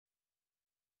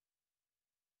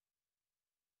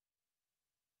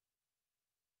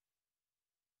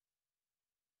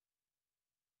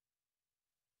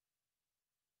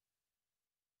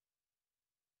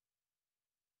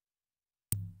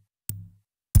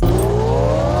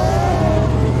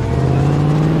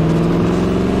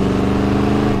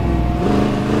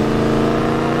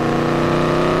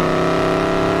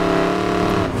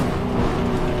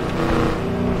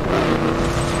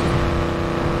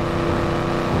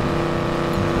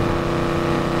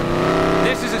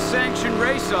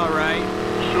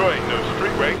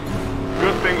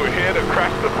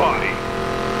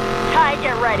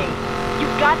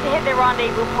hit the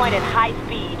rendezvous point at high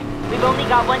speed. We've only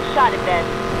got one shot at this.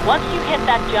 Once you hit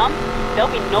that jump,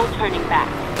 there'll be no turning back.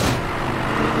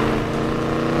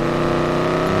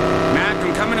 Mac,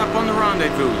 I'm coming up on the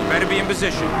rendezvous. You better be in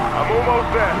position. I'm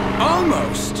almost there.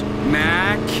 Almost?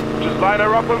 Mac? Just line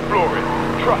her up and floor it.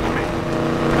 Trust me.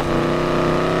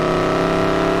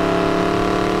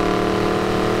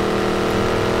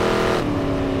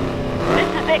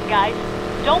 This is it, guys.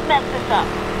 Don't mess this up.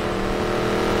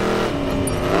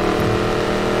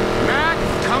 Mac,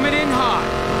 coming in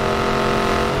hot.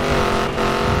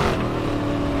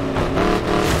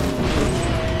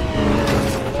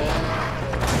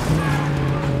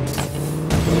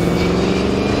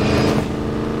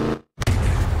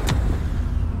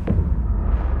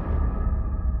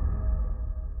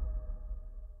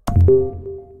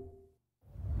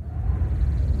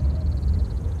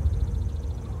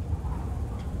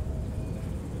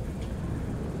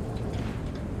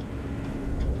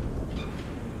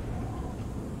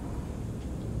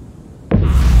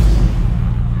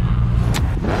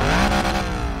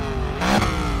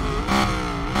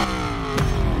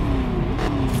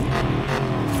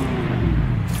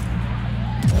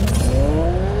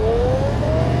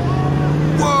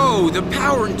 The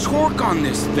power and torque on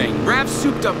this thing. Rav's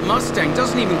souped-up Mustang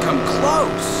doesn't even come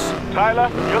close. Tyler,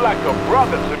 you're like a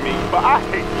brother to me, but I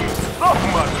hate you so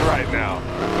much right now.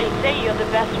 They say you're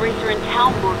the best racer in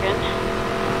town, Morgan.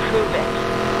 Prove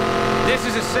it. This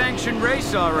is a sanctioned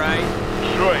race, all right.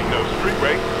 Sure ain't no street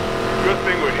race. Good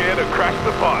thing we're here to crash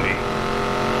the party.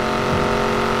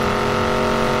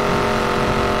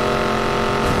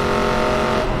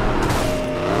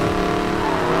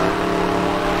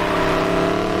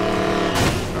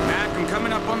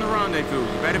 You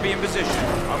better be in position.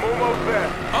 I'm almost there.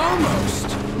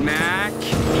 Almost? Mac?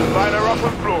 Just line her up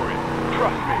and floor it.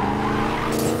 Trust me.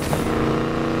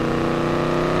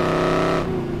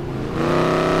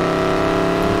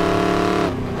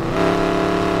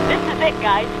 This is it,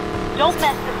 guys. Don't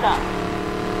mess this up.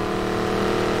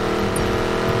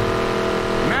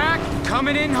 Mac,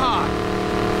 coming in hot.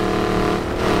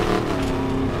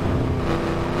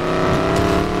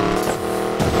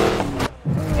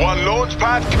 One launch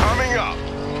pad coming up.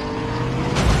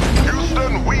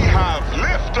 Houston, we have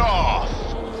liftoff.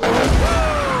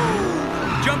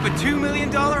 Jump a $2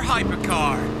 million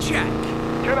hypercar. Check.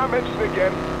 Can I mention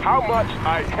again how much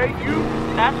I hate you?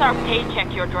 That's our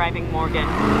paycheck you're driving, Morgan.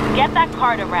 Get that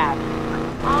car to Rav.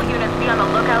 All units be on the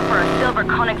lookout for a silver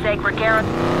Koenigsegg Regera.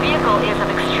 Vehicle is of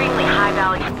extremely high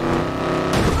value.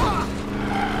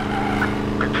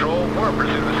 Control, we're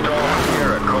pursuing the stolen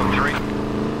Regera, code 3.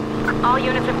 All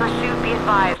units in pursuit, be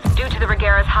advised. Due to the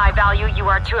Regera's high value, you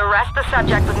are to arrest the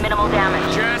subject with minimal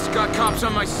damage. Jess, got cops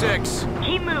on my 6.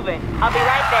 Keep moving. I'll be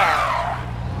right there.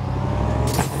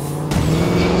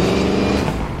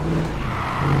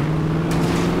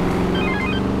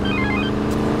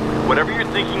 Whatever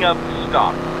you're thinking of,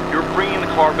 stop. You're bringing the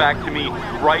car back to me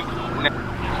right now.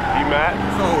 He mad?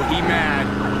 Oh, he mad.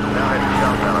 Now heading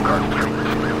southbound on Carson Street.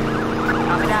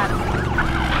 Copy that.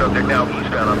 Subject now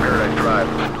eastbound on Paradise Drive.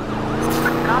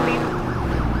 Copy.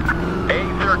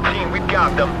 A13, we've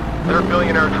got them. They're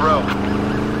Billionaire's Row.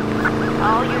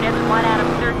 All units, 1 out of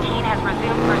 13 has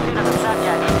resumed pursuit of the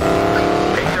subject.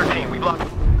 A13, we've lost.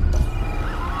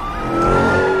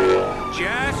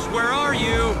 Jess, where are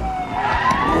you?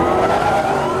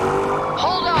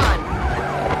 Hold on!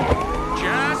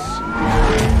 Jess?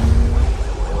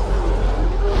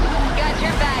 Got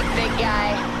your back, big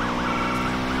guy.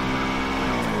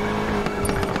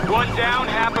 One down,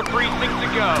 half a precinct to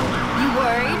go. You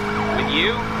worried? With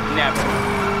you, never.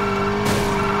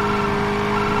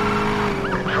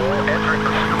 Control, entering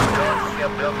pursuit.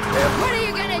 What are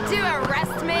you gonna do,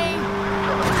 arrest me?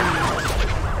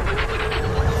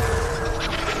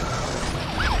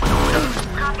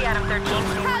 Copy, Adam 13.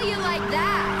 How you like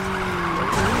that?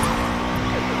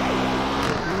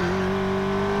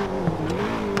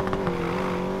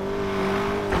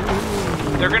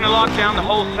 They're gonna lock down the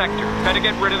whole sector. Better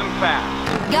get rid of them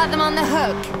fast. Got them on the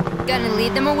hook. Gonna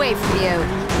lead them away from you.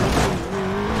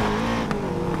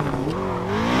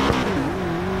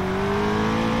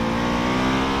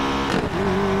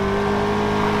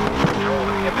 Control,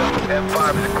 the BMW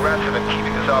M5 is aggressive in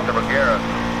keeping us off the Regera.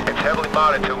 It's heavily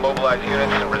modded to immobilize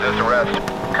units and resist arrest.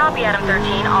 Copy, Adam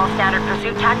 13. All standard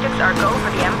pursuit tactics are go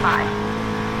for the M5.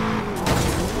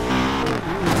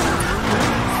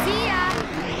 See ya!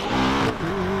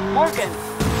 Morgan,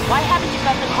 why haven't you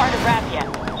got the car to Rav yet?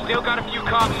 Still got a few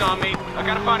cops on me. I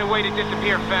gotta find a way to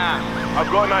disappear fast.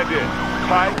 I've got an idea.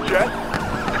 Ty, Jess,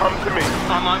 come to me.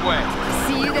 On my way.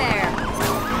 See you there.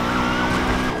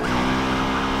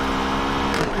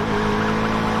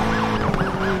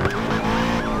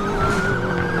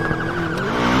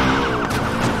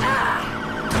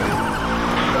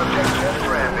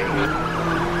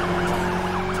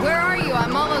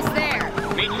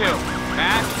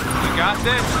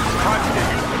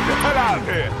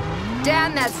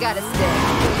 Damn, that's gotta stick.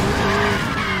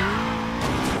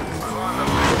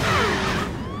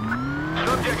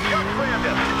 Subject just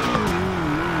landed.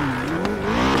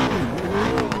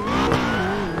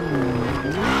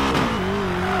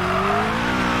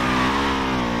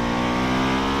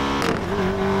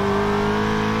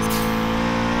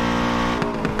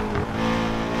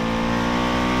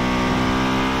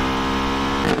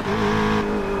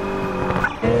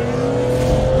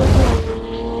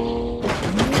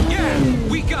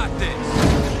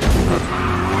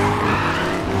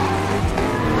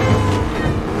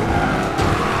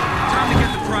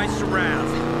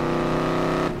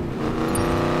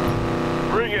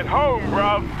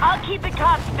 I'll keep the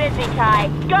cops busy, Ty.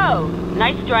 Go!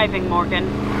 Nice driving, Morgan.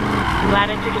 Glad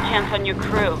I took a chance on your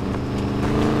crew.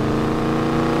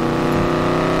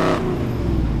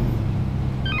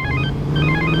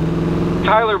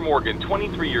 Tyler Morgan,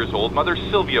 23 years old, mother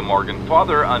Sylvia Morgan,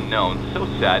 father unknown, so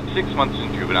sad, 6 months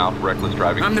in juvenile for reckless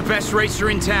driving. I'm the best racer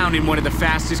in town in one of the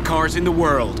fastest cars in the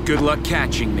world. Good luck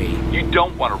catching me. You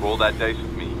don't want to roll that dice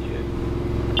with me, kid.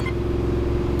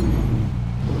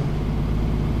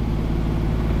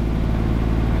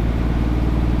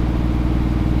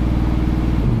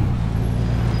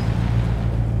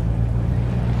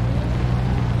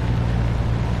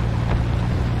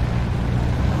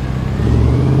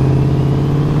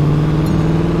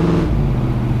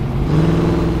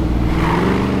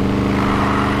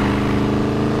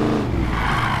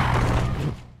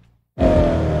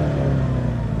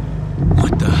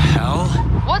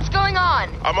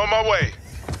 I'm on my way.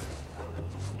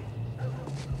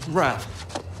 Rav.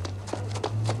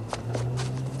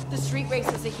 The street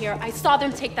racers are here. I saw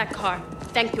them take that car.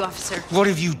 Thank you, officer. What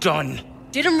have you done?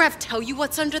 Didn't Rev tell you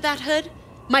what's under that hood?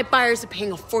 My buyers are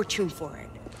paying a fortune for it.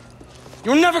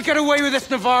 You'll never get away with this,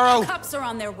 Navarro! Cops are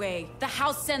on their way. The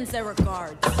house sends their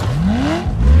regards.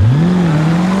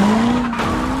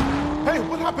 Hey,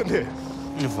 what happened here?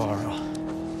 Navarro.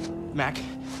 Mac,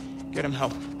 get him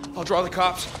help. I'll draw the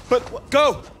cops. But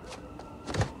go!